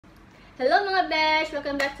Hello mga besh!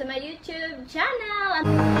 Welcome back to my YouTube channel!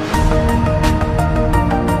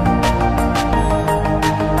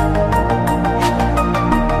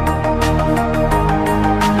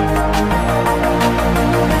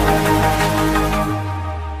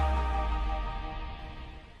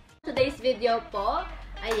 Today's video po,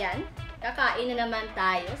 ayan, kakain na naman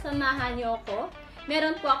tayo. Samahan niyo ako.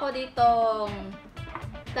 Meron po ako ditong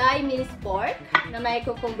Thai minced pork na may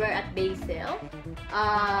cucumber at basil.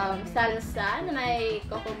 Salsa na may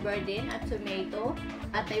cucumber din at tomato.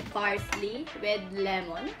 At may parsley with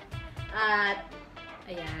lemon. At,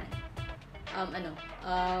 ayan,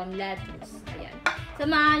 lettuce. Ayan.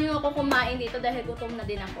 Samahan niyo ako kumain dito dahil gutom na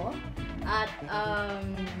din ako. At,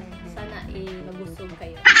 sana mabusog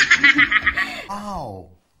kayo. Wow!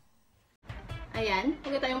 Ayan,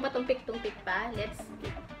 huwag tayong patumpik-tumpik pa. Let's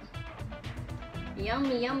eat. Yum,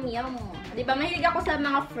 yum, yum. Diba, mahilig ako sa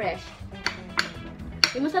mga fresh.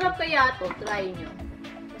 Yung masarap kaya to, try nyo.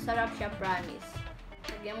 Masarap siya, promise.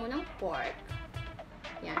 Lagyan mo ng pork.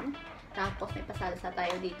 Yan. Tapos may pasalsa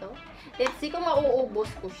tayo dito. Let's see kung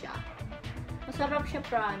mauubos ko siya. Masarap siya,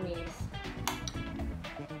 promise.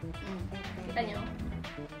 Kita nyo?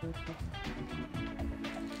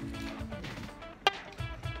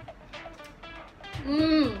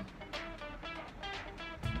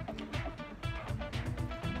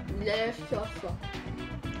 Delicious.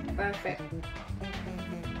 Perfect.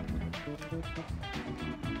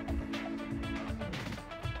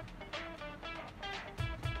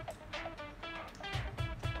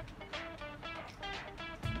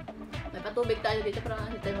 May patubig tayo dito para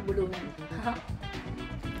hindi tayo mabulunan.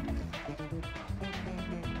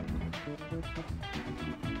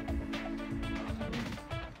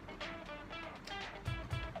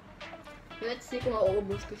 Let's see kung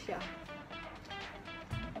mauubos ko siya.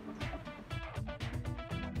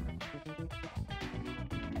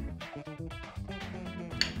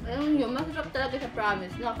 Alam nyo, masarap talaga sa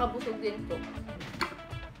promise. Nakakabusog din to.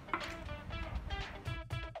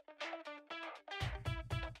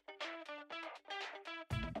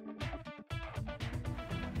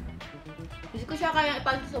 Hindi ko siya kaya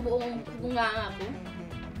ipasok sa buong bunganga ko.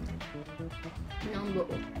 Ng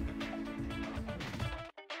buo.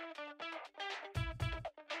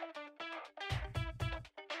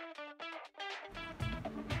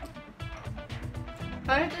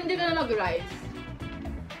 Kahit hindi ka na nag-rice.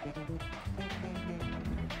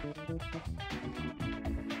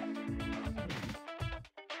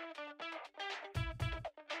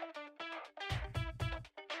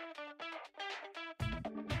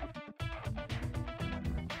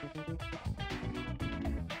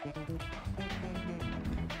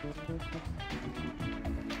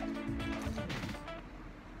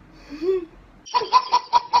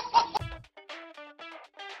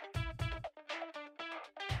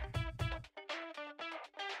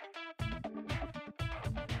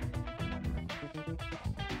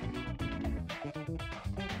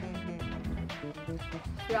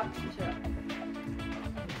 Sarap.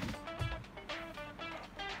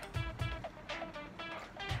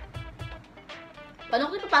 Paano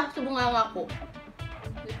ko ipapasok sa bunganga ko?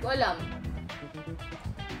 Hindi ko alam.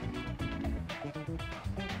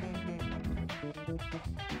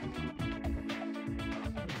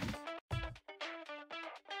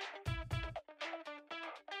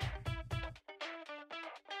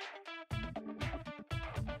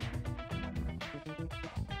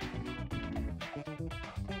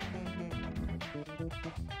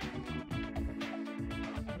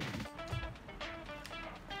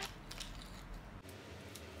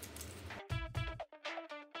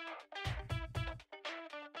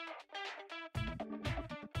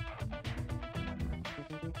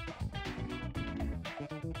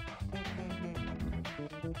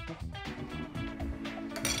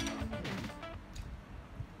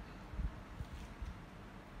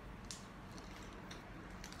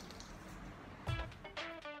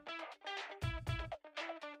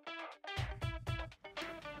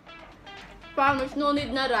 Promise, no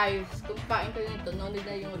need na rice. Kung kain kayo nito, no need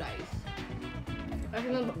na yung rice.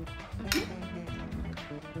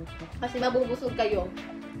 Kasi mabubusog kayo.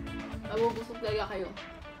 Mabubusog talaga kayo.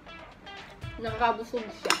 Nakakabusog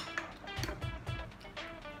siya.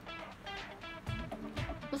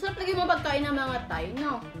 Masarap lagi mo pagkain ng mga Thai,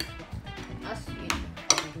 no? As in.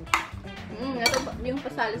 Ito yung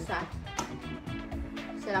pasalsa.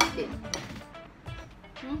 Sarap din.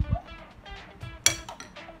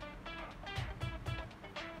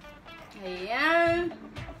 Ayan.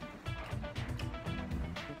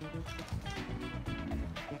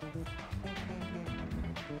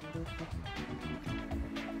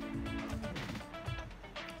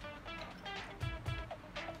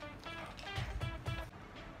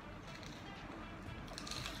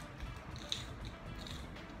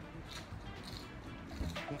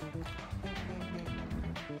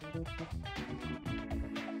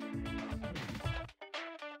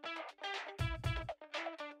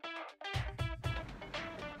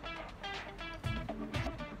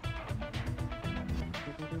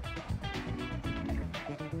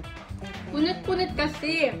 Punit-punit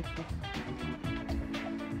kasi.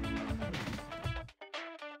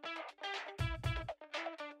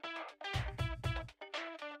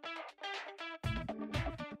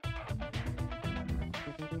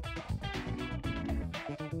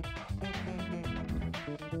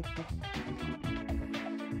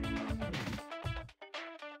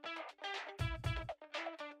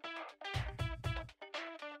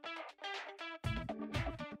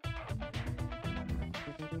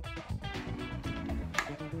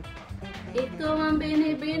 Ito ang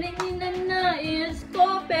binibining ninanais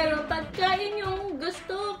ko, pero pagkain yung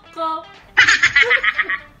gusto ko.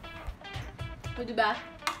 O, diba?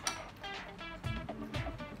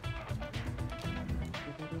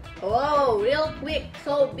 Oh, real quick,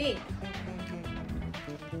 so big.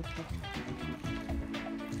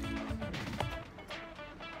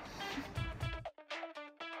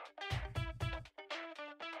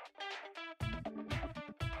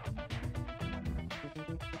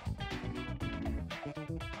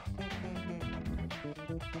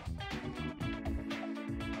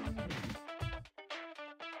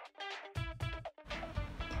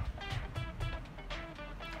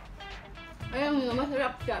 Ayun,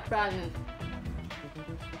 masarap siya, promise.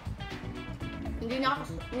 Hindi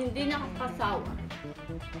nakakasawa.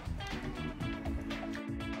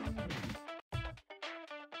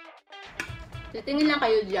 Titingin lang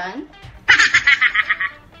kayo dyan.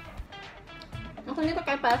 Ang kanito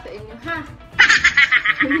kayo para sa inyo, ha?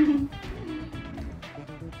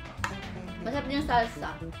 Masarap din yung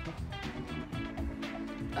salsa.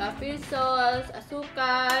 Fish sauce,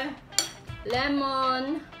 asukal,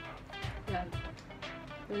 lemon. Yan.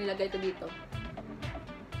 Yung nilagay ko dito.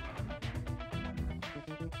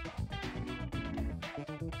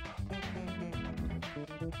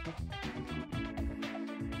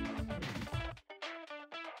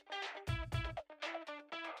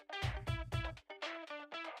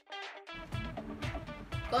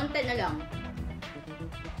 Konti na lang.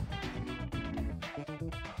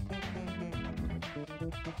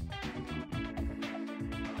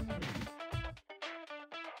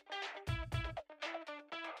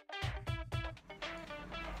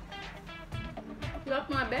 Sarap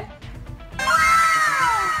mga be.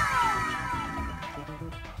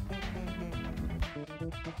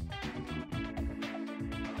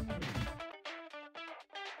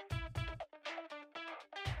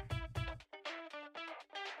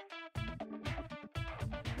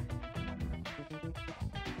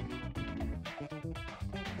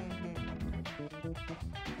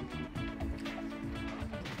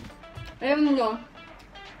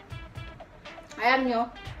 Alam nyo,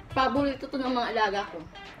 paborito to ng mga alaga ko.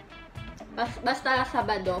 Basta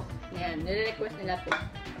Sabado, yan, nire-request nila to.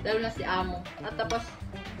 Lalo na si Amo. At tapos,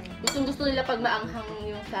 gusto nila pag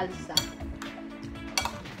maanghang yung salsa.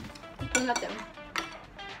 Ito natin.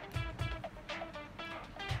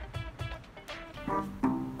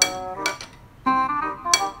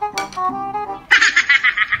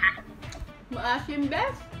 Maasim,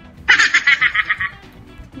 best.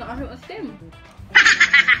 Nakasim-asim.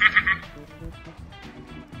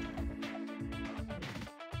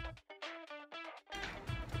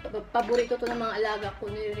 Paborito to ng mga alaga ko.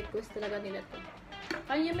 Nire-request talaga nila to.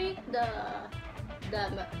 Can you make the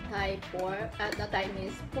Thai pork, the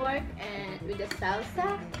Chinese pork and with the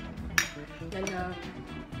salsa? Ganun.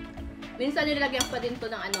 Minsan nilagyan pa din to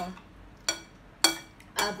ng ano,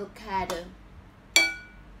 avocado.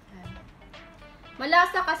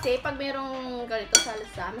 Malasa kasi pag merong ganito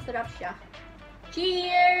salsa, masarap siya.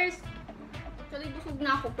 Cheers! Actually, busog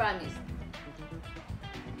na ako, promise.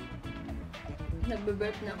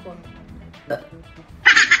 Nagbe-burp na ako.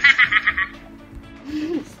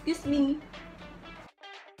 Excuse me.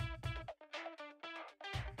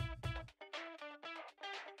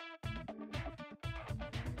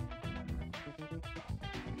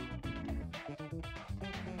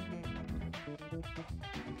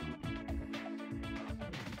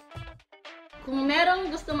 Kung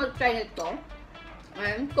merong gusto mag-try nito,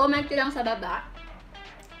 comment nyo lang sa baba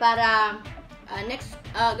para next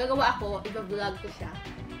gagawa ako, i-vlog ko siya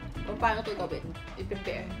kung paano ito gawin,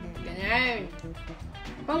 i-prepare. Ganyan.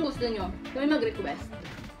 Kung gusto nyo, kung mag-request.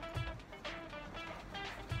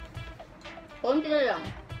 Konti na lang.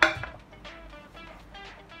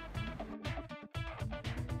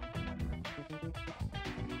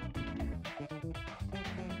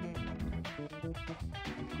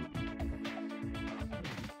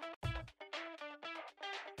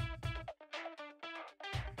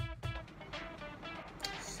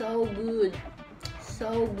 So good.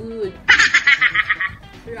 So good.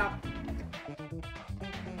 Sarap.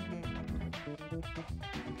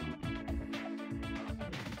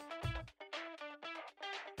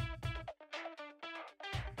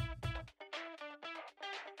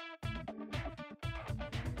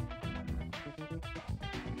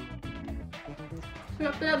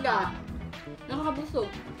 Sarap talaga. Nakakabusog.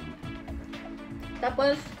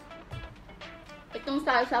 Tapos, itong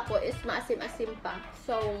salsa po is maasim-asim pa.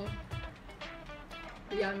 So,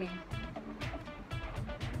 yummy.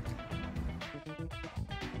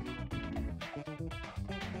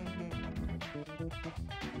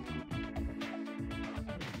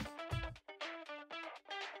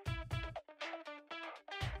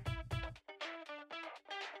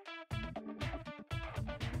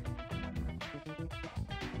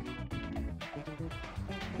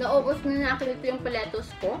 Naubos na natin ito yung paletos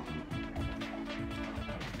ko.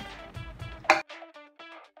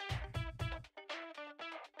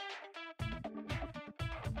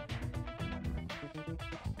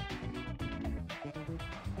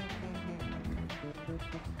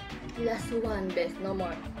 Last one, best. No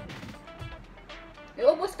more.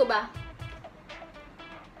 Naubos ko ba?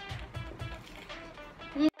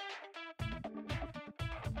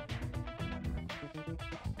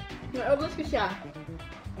 Naubos ko siya.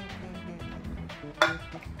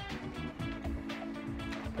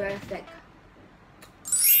 Perfect.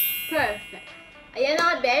 Perfect. Ayan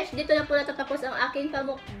mga besh, dito na po natatapos ang aking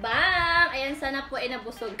pamukbang. Ayan, sana po ay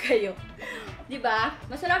nabusog kayo. Diba?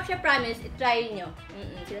 Masarap siya, promise. I-try nyo.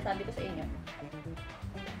 Sinasabi ko sa inyo.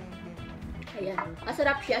 Ayan.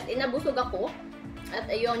 Masarap siya. Nabusog ako. At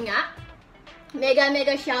ayun nga.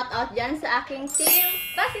 Mega shoutout dyan sa aking team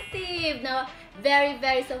Positive na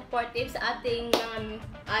very supportive sa ating mga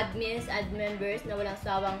admins, members na walang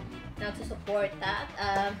sawang nagsusuporta.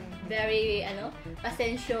 Very,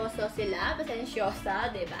 pasensyoso sila.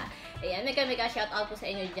 Pasensyosa, diba? Ayan, mega shoutout po sa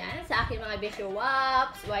inyo dyan. Sa aking mga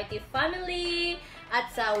Bishowaps, YT family, at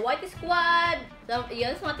sa YT squad. So,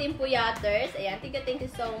 yun, sa mga team Puyaters. Ayan, thank you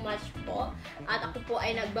so much po. At ako po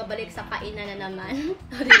ay nagbabalik sa kainan na naman.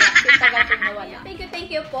 Diba? Tagal po nawala. Thank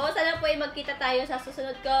you po. Sana po ay magkita tayo sa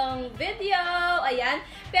susunod kong video. Ayan.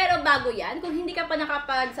 Pero bago yan, kung hindi ka pa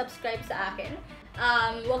nakapag-subscribe sa akin,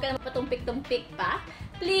 huwag ka na mapatumpik-tumpik pa.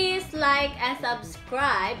 Please like and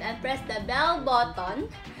subscribe and press the bell button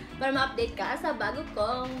para ma-update ka sa bago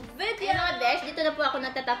kong video. Ayan mga besh, dito na po ako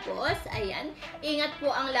natatapos. Ayan, ingat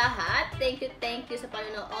po ang lahat. Thank you sa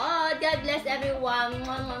panonood. God bless everyone.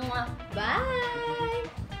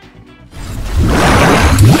 Bye!